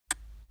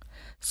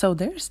So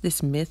there's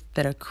this myth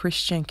that a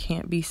Christian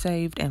can't be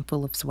saved and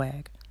full of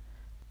swag.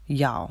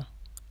 Y'all,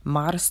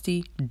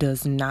 modesty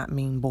does not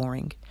mean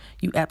boring.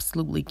 You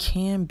absolutely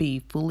can be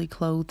fully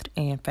clothed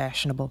and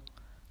fashionable.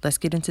 Let's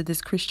get into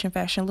this Christian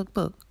fashion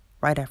lookbook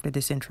right after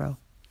this intro.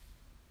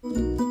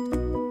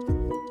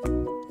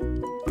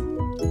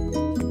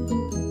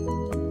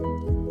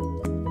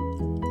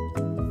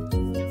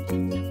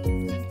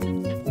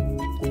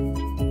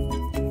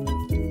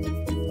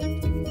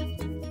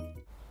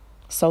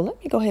 So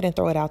let me go ahead and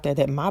throw it out there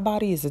that my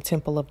body is a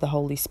temple of the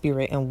Holy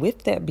Spirit. And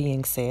with that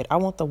being said, I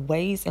want the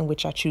ways in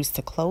which I choose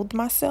to clothe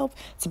myself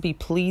to be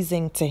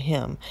pleasing to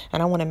Him.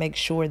 And I want to make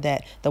sure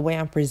that the way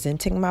I'm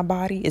presenting my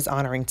body is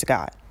honoring to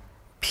God,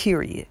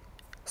 period.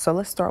 So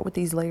let's start with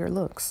these layered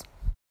looks.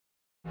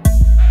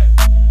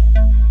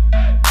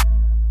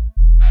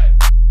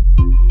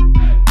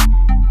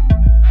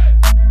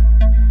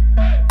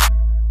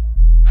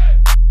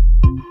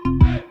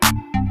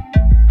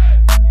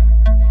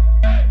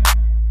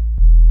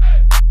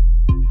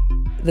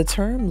 The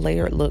term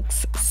layered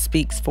looks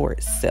speaks for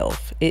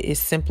itself. It is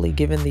simply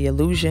given the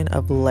illusion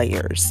of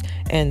layers,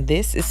 and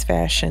this is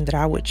fashion that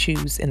I would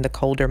choose in the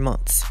colder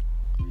months.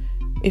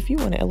 If you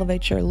want to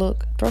elevate your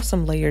look, throw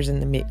some layers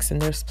in the mix,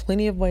 and there's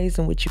plenty of ways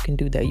in which you can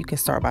do that. You can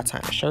start by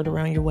tying a shirt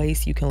around your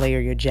waist. You can layer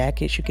your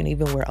jackets. You can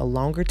even wear a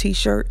longer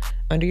t-shirt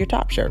under your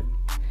top shirt.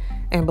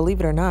 And believe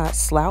it or not,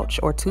 slouch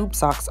or tube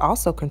socks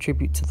also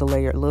contribute to the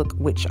layered look,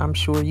 which I'm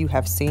sure you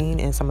have seen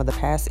in some of the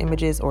past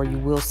images or you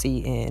will see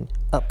in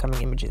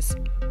upcoming images.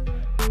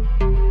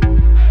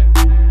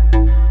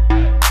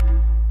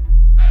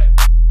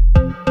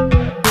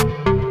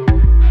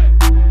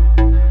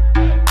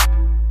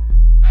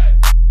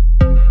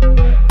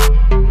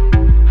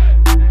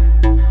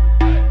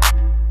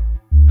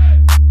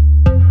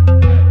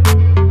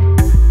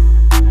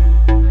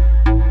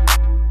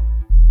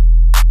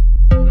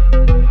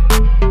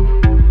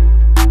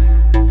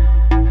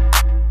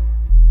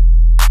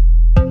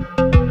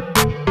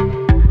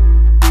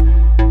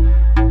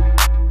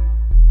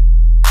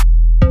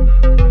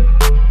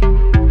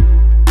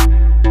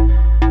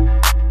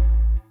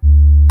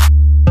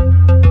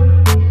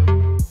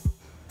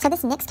 So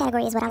this next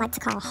category is what I like to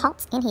call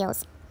halt in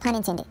heels, pun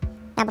intended.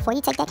 Now before you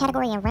take that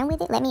category and run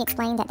with it, let me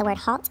explain that the word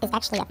halt is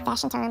actually a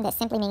fashion term that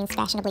simply means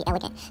fashionably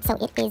elegant. So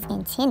it is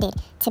intended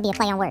to be a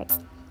play on words.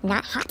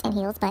 Not hot in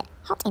heels, but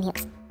halt in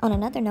heels. On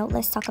another note,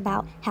 let's talk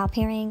about how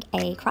pairing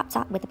a crop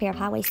top with a pair of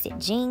high-waisted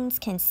jeans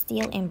can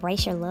still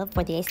embrace your love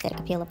for the aesthetic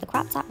appeal of the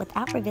crop top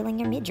without revealing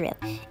your midriff.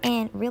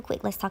 And real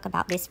quick, let's talk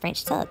about this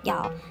French tuck.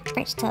 Y'all,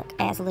 French tuck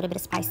adds a little bit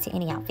of spice to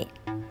any outfit.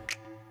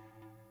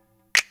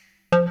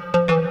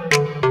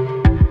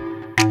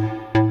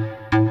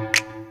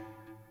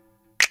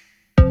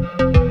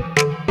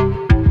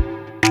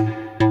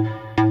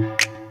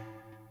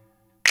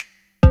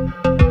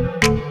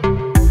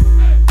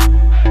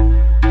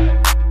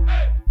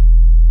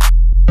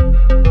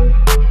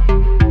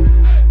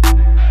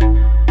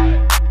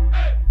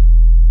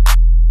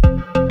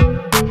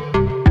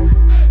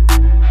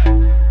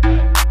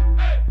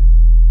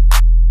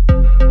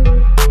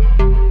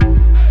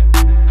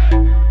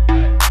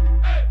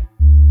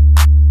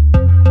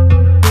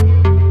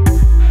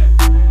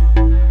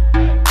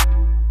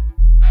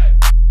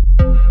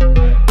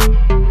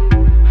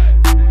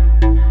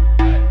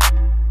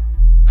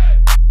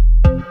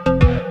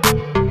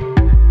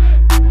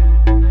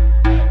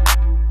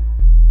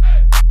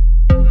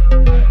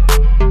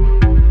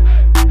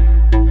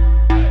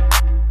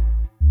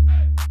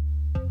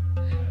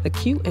 The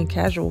cute and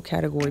casual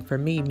category for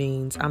me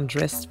means I'm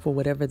dressed for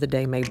whatever the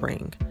day may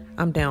bring.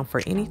 I'm down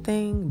for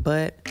anything,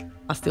 but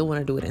I still want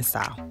to do it in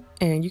style.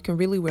 And you can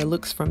really wear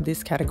looks from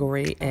this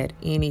category at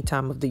any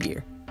time of the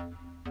year.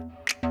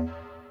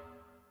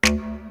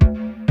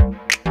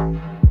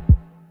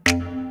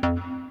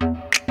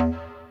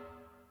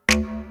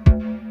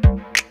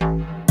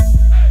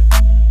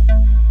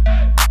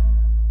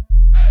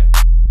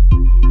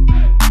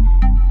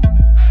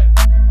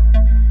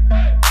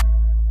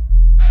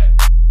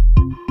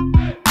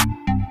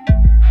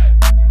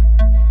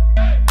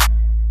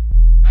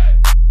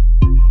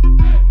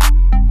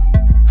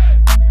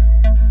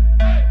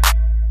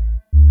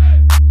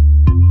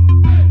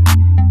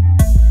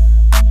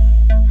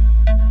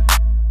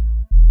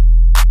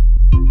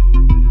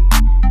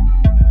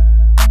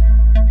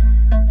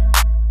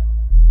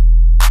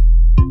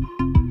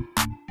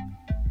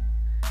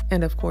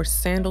 And of course,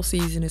 sandal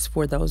season is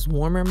for those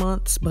warmer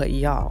months, but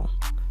y'all,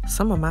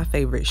 some of my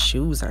favorite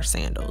shoes are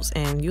sandals,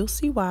 and you'll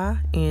see why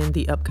in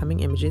the upcoming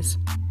images.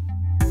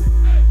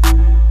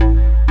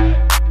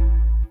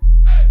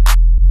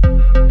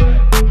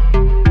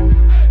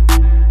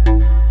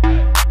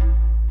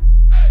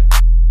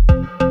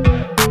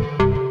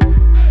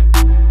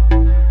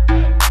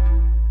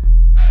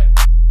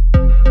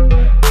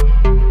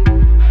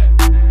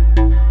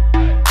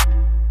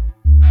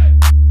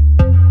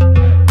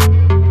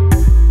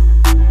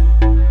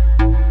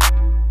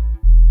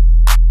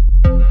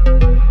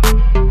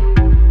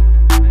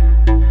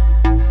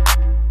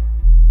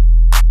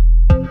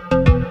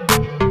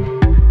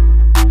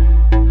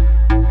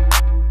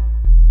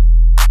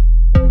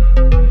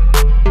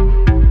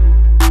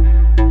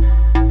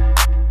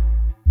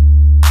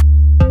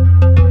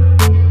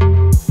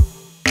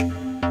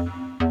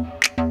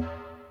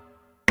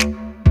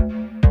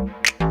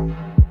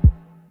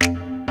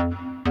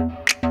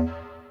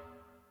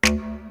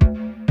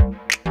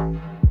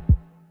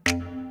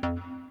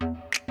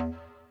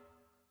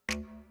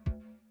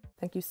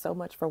 Thank you so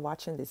much for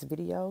watching this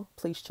video.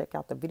 Please check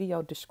out the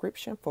video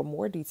description for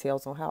more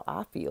details on how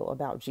I feel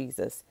about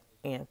Jesus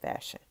and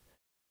fashion.